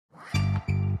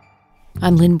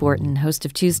I'm Lynn Borton, host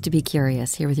of Choose to Be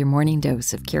Curious, here with your morning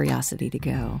dose of curiosity to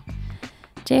go.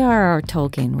 J.R.R.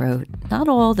 Tolkien wrote, "Not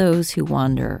all those who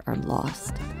wander are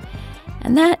lost."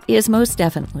 And that is most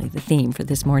definitely the theme for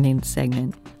this morning's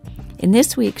segment. In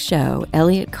this week's show,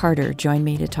 Elliot Carter joined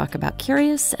me to talk about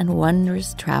curious and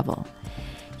wondrous travel.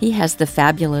 He has the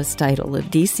fabulous title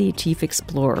of DC Chief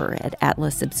Explorer at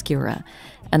Atlas Obscura,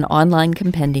 an online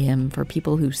compendium for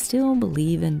people who still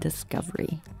believe in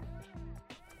discovery.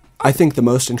 I think the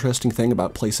most interesting thing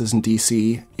about places in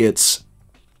DC,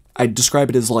 I describe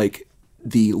it as like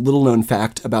the little-known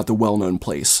fact about the well-known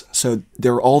place. So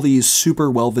there are all these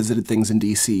super well-visited things in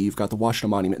DC. You've got the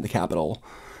Washington Monument in the Capitol,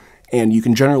 and you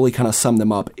can generally kind of sum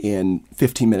them up in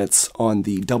 15 minutes on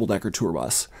the double-decker tour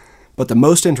bus. But the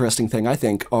most interesting thing, I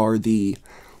think, are the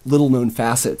little-known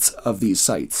facets of these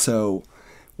sites. So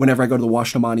whenever I go to the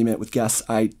Washington Monument with guests,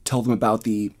 I tell them about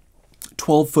the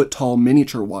 12-foot-tall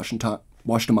miniature Washington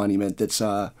Monument that's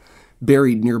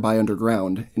buried nearby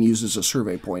underground and used as a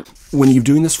survey point. When you're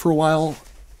doing this for a while,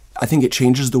 I think it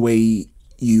changes the way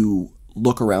you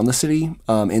look around the city,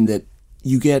 in that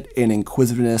you get an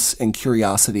inquisitiveness and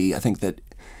curiosity. I think that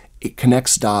it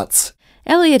connects dots.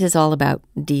 Elliot is all about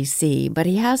D.C., but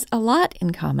he has a lot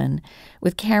in common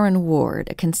with Karen Ward,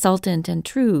 a consultant and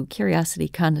true curiosity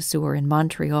connoisseur in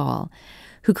Montreal,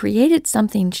 who created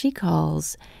something she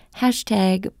calls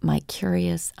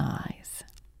 #MyCuriousEyes.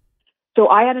 So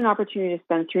I had an opportunity to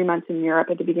spend 3 months in Europe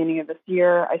at the beginning of this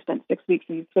year. I spent 6 weeks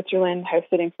in Switzerland house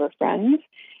sitting for a friend.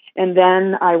 And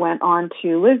then I went on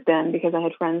to Lisbon because I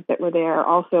had friends that were there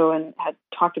also and had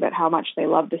talked about how much they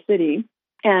loved the city.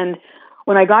 And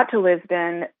when I got to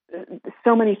Lisbon,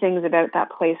 so many things about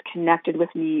that place connected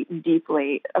with me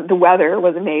deeply. The weather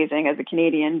was amazing. As a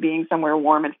Canadian, being somewhere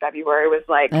warm in February was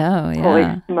like, holy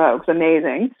smokes,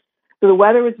 amazing. So the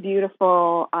weather was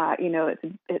beautiful.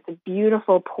 It's a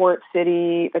beautiful port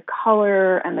city. The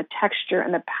color and the texture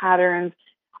and the patterns,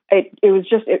 it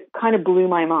kind of blew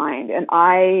my mind. And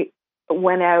I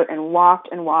went out and walked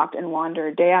and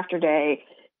wandered day after day,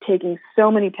 taking so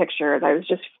many pictures. I was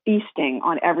just feasting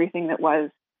on everything that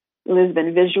was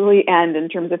Lisbon visually and in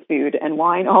terms of food and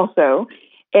wine also.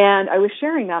 And I was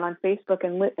sharing that on Facebook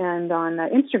and on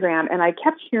Instagram, and I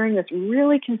kept hearing this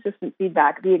really consistent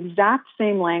feedback, the exact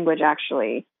same language,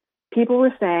 actually. People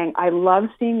were saying, "I love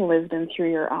seeing Lisbon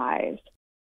through your eyes."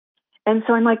 And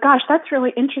so I'm like, gosh, that's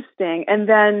really interesting. And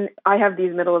then I have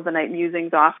these middle-of-the-night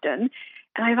musings often.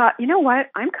 And I thought, you know what?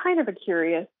 I'm kind of a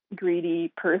curious,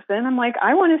 greedy person. I'm like,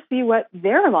 I want to see what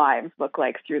their lives look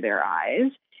like through their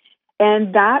eyes.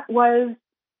 And that was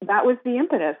the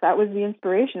impetus. That was the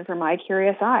inspiration for My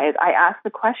Curious Eyes. I asked the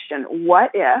question,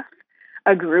 what if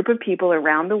a group of people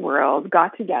around the world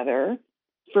got together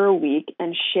for a week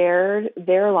and shared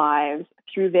their lives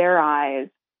through their eyes?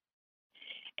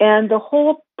 And the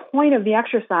whole point of the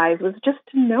exercise was just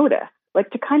to notice, like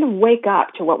to kind of wake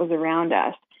up to what was around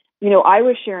us. I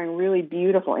was sharing really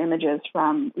beautiful images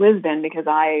from Lisbon because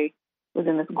I was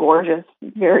in this gorgeous,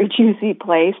 very juicy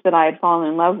place that I had fallen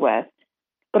in love with.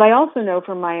 But I also know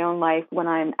from my own life when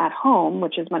I'm at home,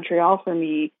 which is Montreal for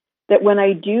me, that when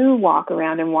I do walk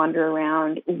around and wander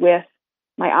around with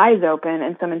my eyes open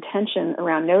and some intention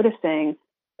around noticing,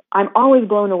 I'm always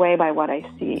blown away by what I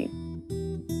see.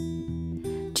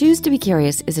 Choose to Be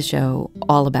Curious is a show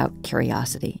all about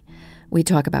curiosity. We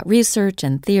talk about research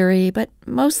and theory, but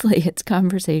mostly it's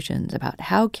conversations about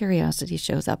how curiosity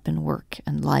shows up in work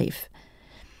and life.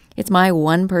 It's my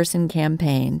one-person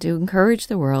campaign to encourage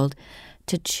the world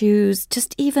to choose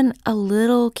just even a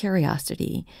little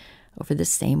curiosity over the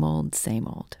same old, same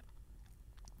old.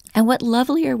 And what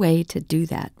lovelier way to do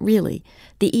that, really,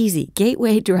 the easy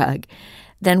gateway drug,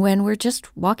 than when we're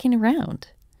just walking around.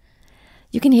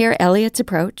 You can hear Elliot's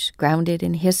approach, grounded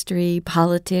in history,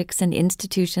 politics, and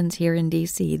institutions here in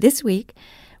D.C. this week,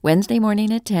 Wednesday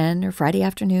morning at 10 or Friday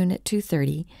afternoon at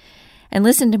 2:30, and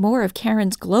listen to more of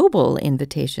Karen's global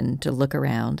invitation to look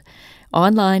around,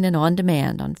 online and on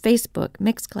demand on Facebook,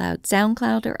 Mixcloud,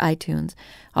 SoundCloud, or iTunes,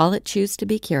 all at Choose to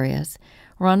Be Curious,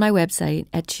 or on my website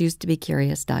at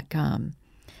choosetobecurious.com.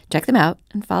 Check them out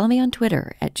and follow me on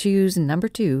Twitter at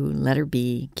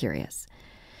choose2curious.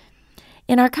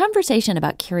 In our conversation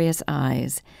about Curious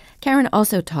Eyes, Karen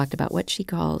also talked about what she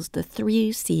calls the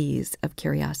 3 C's of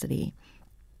curiosity: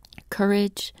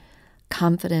 courage,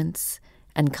 confidence,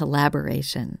 and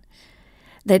collaboration.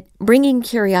 That bringing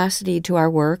curiosity to our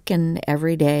work and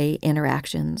everyday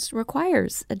interactions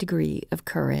requires a degree of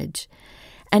courage,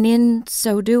 and in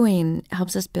so doing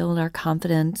helps us build our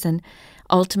confidence and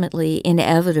ultimately,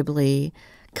 inevitably,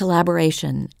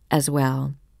 collaboration as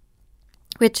well,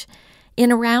 which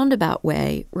in a roundabout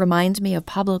way, reminds me of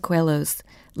Pablo Coelho's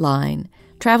line,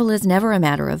 "Travel is never a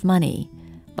matter of money,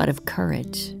 but of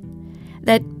courage."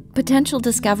 That potential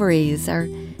discoveries are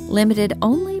limited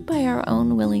only by our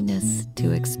own willingness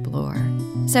to explore.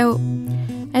 So,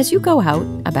 as you go out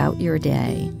about your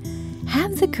day,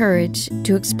 have the courage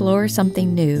to explore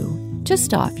something new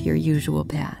just off your usual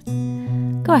path.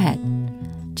 Go ahead,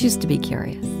 choose to be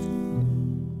curious.